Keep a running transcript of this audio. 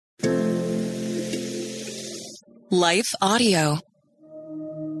Life Audio.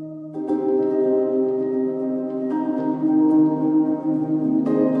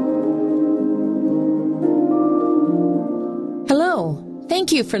 Hello.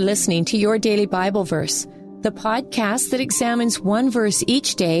 Thank you for listening to Your Daily Bible Verse, the podcast that examines one verse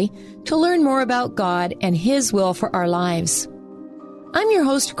each day to learn more about God and His will for our lives. I'm your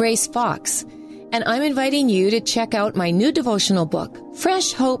host, Grace Fox, and I'm inviting you to check out my new devotional book,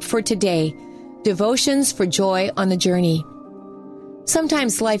 Fresh Hope for Today, Devotions for Joy on the Journey.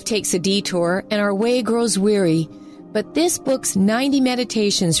 Sometimes life takes a detour and our way grows weary, but this book's 90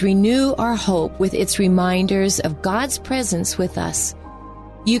 meditations renew our hope with its reminders of God's presence with us.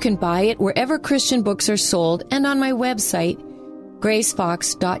 You can buy it wherever Christian books are sold and on my website,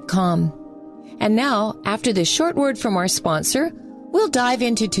 gracefox.com. And now, after this short word from our sponsor, we'll dive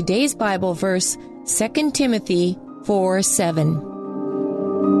into today's Bible verse, 2 Timothy 4:7.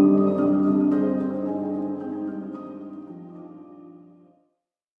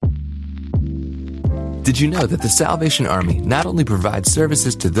 Did you know that the Salvation Army not only provides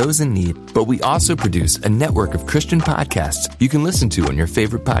services to those in need, but we also produce a network of Christian podcasts you can listen to on your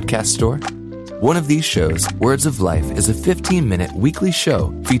favorite podcast store? One of these shows, Words of Life, is a 15-minute weekly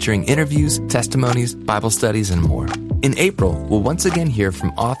show featuring interviews, testimonies, Bible studies, and more. In April, we'll once again hear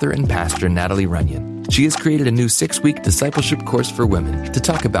from author and pastor Natalie Runyon. She has created a new 6-week discipleship course for women to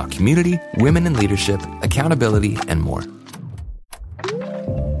talk about community, women in leadership, accountability, and more.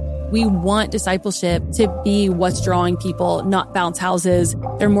 We want discipleship to be what's drawing people, not bounce houses.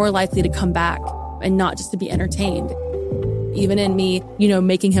 They're more likely to come back and not just to be entertained. Even in me,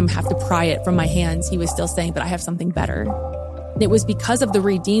 making him have to pry it from my hands, he was still saying, but I have something better. And it was because of the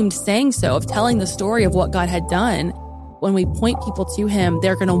redeemed saying so, of telling the story of what God had done. When we point people to him,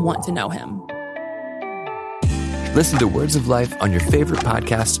 they're going to want to know him. Listen to Words of Life on your favorite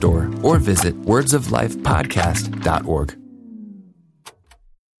podcast store or visit wordsoflifepodcast.org.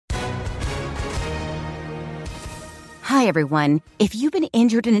 Hi, everyone. If you've been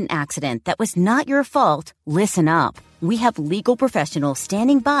injured in an accident that was not your fault, listen up. We have legal professionals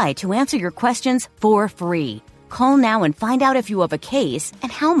standing by to answer your questions for free. Call now and find out if you have a case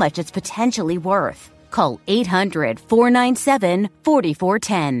and how much it's potentially worth. Call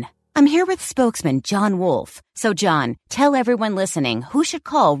 800-497-4410. I'm here with spokesman John Wolf. So, John, tell everyone listening who should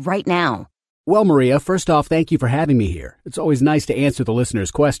call right now. Well, Maria, first off, thank you for having me here. It's always nice to answer the listeners'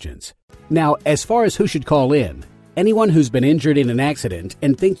 questions. Now, as far as who should call in, anyone who's been injured in an accident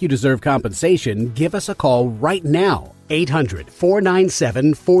and think you deserve compensation, give us a call right now.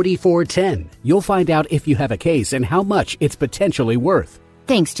 800-497-4410. You'll find out if you have a case and how much it's potentially worth.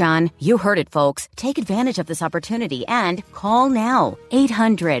 Thanks, John. You heard it, folks. Take advantage of this opportunity and call now.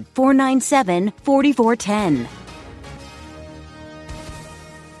 800-497-4410.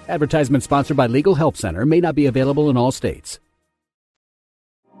 Advertisement sponsored by Legal Help Center. May not be available in all states.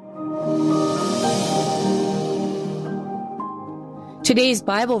 Today's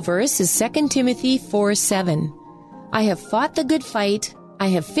Bible verse is 2 Timothy 4:7. I have fought the good fight. I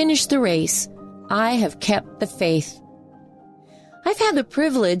have finished the race. I have kept the faith. I've had the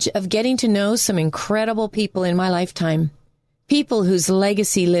privilege of getting to know some incredible people in my lifetime. People whose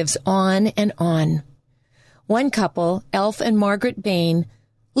legacy lives on and on. One couple, Alf and Margaret Bain,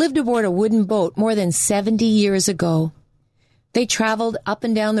 lived aboard a wooden boat more than 70 years ago. They traveled up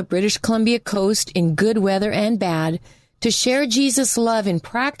and down the British Columbia coast in good weather and bad to share Jesus' love in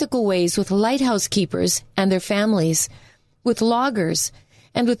practical ways with lighthouse keepers and their families, with loggers,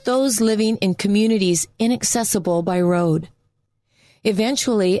 and with those living in communities inaccessible by road.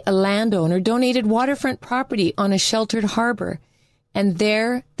 Eventually, a landowner donated waterfront property on a sheltered harbor, and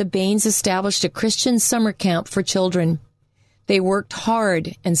there the Bains established a Christian summer camp for children. They worked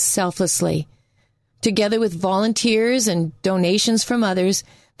hard and selflessly. Together with volunteers and donations from others,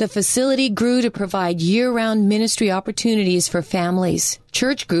 the facility grew to provide year-round ministry opportunities for families,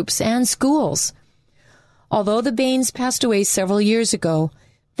 church groups, and schools. Although the Bains passed away several years ago,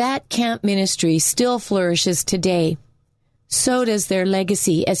 that camp ministry still flourishes today. So does their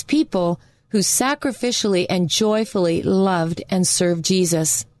legacy as people who sacrificially and joyfully loved and served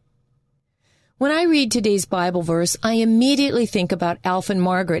Jesus. When I read today's Bible verse, I immediately think about Alf and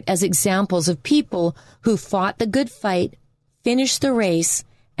Margaret as examples of people who fought the good fight, finished the race,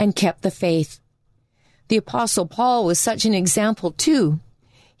 and kept the faith. The Apostle Paul was such an example too.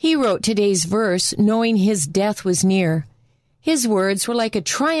 He wrote today's verse knowing his death was near. His words were like a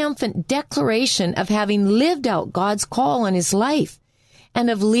triumphant declaration of having lived out God's call on his life and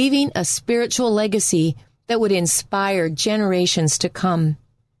of leaving a spiritual legacy that would inspire generations to come.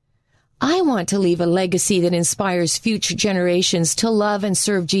 I want to leave a legacy that inspires future generations to love and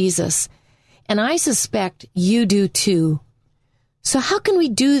serve Jesus. And I suspect you do too. So how can we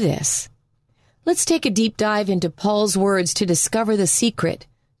do this? Let's take a deep dive into Paul's words to discover the secret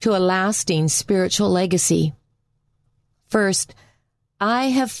to a lasting spiritual legacy. First, I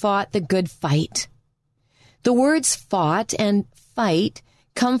have fought the good fight. The words fought and fight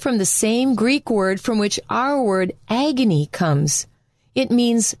come from the same Greek word from which our word agony comes. It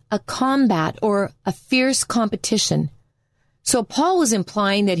means a combat or a fierce competition. So Paul was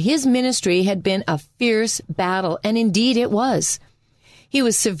implying that his ministry had been a fierce battle, and indeed it was. He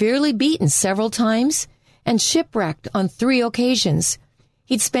was severely beaten several times and shipwrecked on 3 occasions.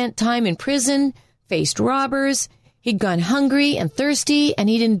 He'd spent time in prison, faced robbers, he'd gone hungry and thirsty, and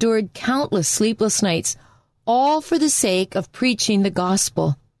he'd endured countless sleepless nights, all for the sake of preaching the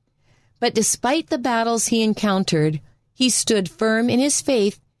gospel. But despite the battles he encountered, he stood firm in his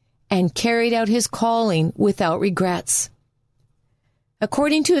faith and carried out his calling without regrets.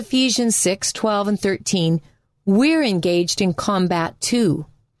 According to Ephesians 6:12 and 13, we're engaged in combat too.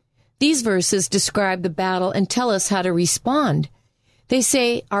 These verses describe the battle and tell us how to respond. They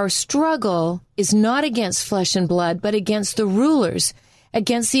say our struggle is not against flesh and blood, but against the rulers,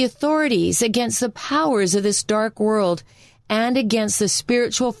 against the authorities, against the powers of this dark world, and against the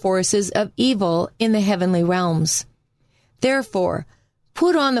spiritual forces of evil in the heavenly realms. Therefore,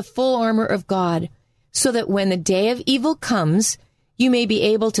 put on the full armor of God, so that when the day of evil comes, you may be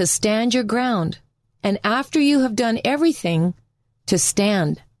able to stand your ground, and after you have done everything, to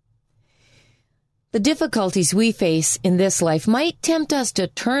stand. The difficulties we face in this life might tempt us to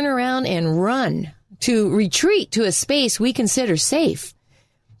turn around and run, to retreat to a space we consider safe.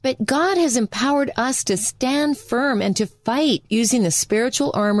 But God has empowered us to stand firm and to fight using the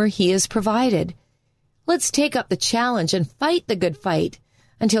spiritual armor He has provided. Let's take up the challenge and fight the good fight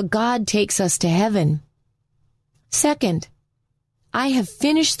until God takes us to heaven. Second, I have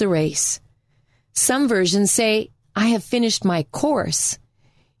finished the race. Some versions say, I have finished my course.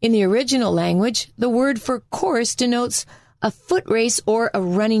 In the original language, the word for course denotes a foot race or a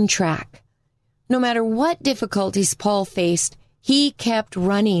running track. No matter what difficulties Paul faced, he kept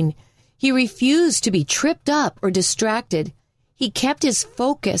running. He refused to be tripped up or distracted. He kept his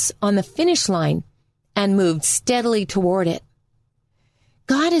focus on the finish line and moved steadily toward it.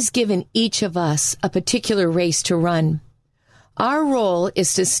 God has given each of us a particular race to run. Our role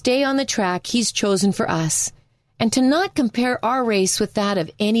is to stay on the track He's chosen for us and to not compare our race with that of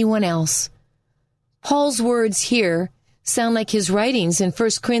anyone else. Paul's words here sound like his writings in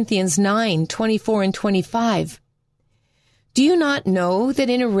 1 Corinthians 9:24 and 25. Do you not know that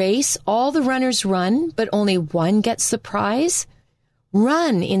in a race all the runners run, but only one gets the prize?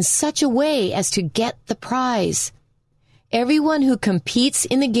 Run in such a way as to get the prize. Everyone who competes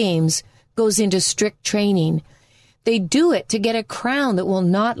in the games goes into strict training. They do it to get a crown that will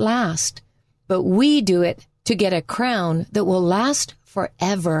not last, but we do it to get a crown that will last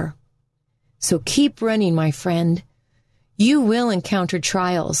forever. So keep running, my friend. You will encounter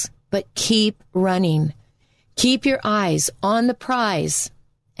trials, but keep running. Keep your eyes on the prize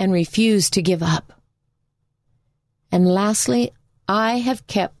and refuse to give up. And lastly, I have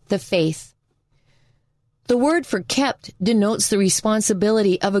kept the faith. The word for kept denotes the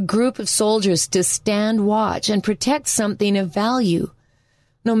responsibility of a group of soldiers to stand watch and protect something of value.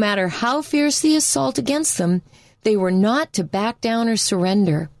 No matter how fierce the assault against them, they were not to back down or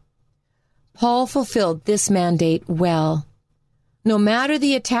surrender. Paul fulfilled this mandate well. No matter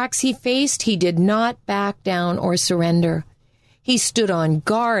the attacks he faced, he did not back down or surrender. He stood on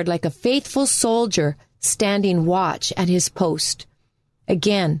guard like a faithful soldier, standing watch at his post.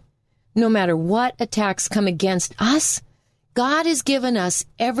 Again, no matter what attacks come against us, God has given us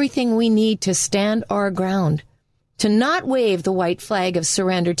everything we need to stand our ground, to not wave the white flag of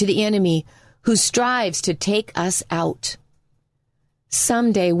surrender to the enemy who strives to take us out.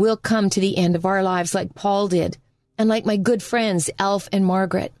 Someday we'll come to the end of our lives like Paul did, and like my good friends Alf and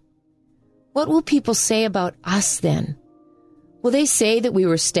Margaret. What will people say about us then? Will they say that we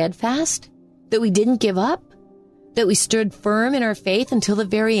were steadfast? That we didn't give up? That we stood firm in our faith until the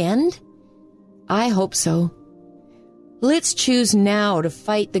very end? I hope so. Let's choose now to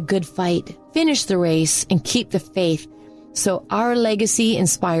fight the good fight, finish the race, and keep the faith, so our legacy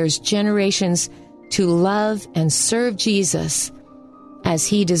inspires generations to love and serve Jesus as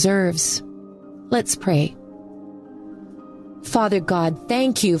He deserves. Let's pray. Father God,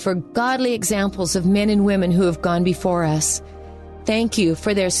 thank you for godly examples of men and women who have gone before us. Thank you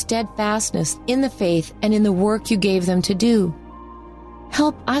for their steadfastness in the faith and in the work you gave them to do.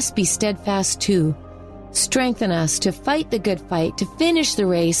 Help us be steadfast too. Strengthen us to fight the good fight, to finish the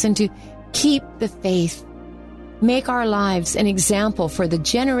race, and to Keep the faith. Make our lives an example for the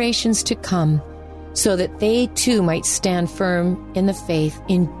generations to come, so that they too might stand firm in the faith.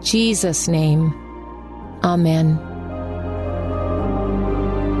 In Jesus' name, amen.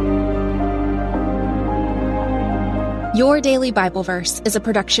 Your Daily Bible Verse is a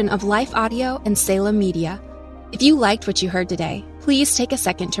production of Life Audio and Salem Media. If you liked what you heard today, please take a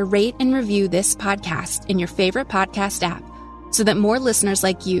second to rate and review this podcast in your favorite podcast app so that more listeners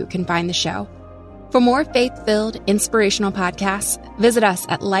like you can find the show. For more faith-filled, inspirational podcasts, visit us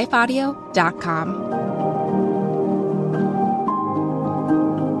at lifeaudio.com.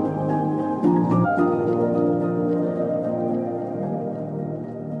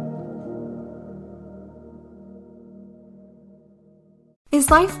 Is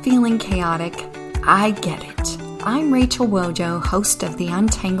life feeling chaotic? I get it. I'm Rachel Wojo, host of the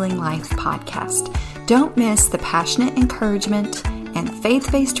Untangling Life podcast. Don't miss the passionate encouragement and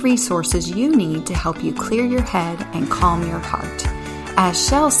faith-based resources you need to help you clear your head and calm your heart. As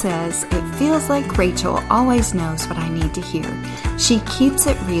Shell says, it feels like Rachel always knows what I need to hear. She keeps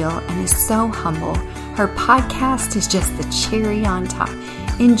it real and is so humble. Her podcast is just the cherry on top.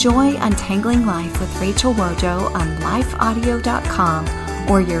 Enjoy Untangling Life with Rachel Wojo on lifeaudio.com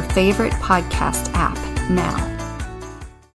or your favorite podcast app now.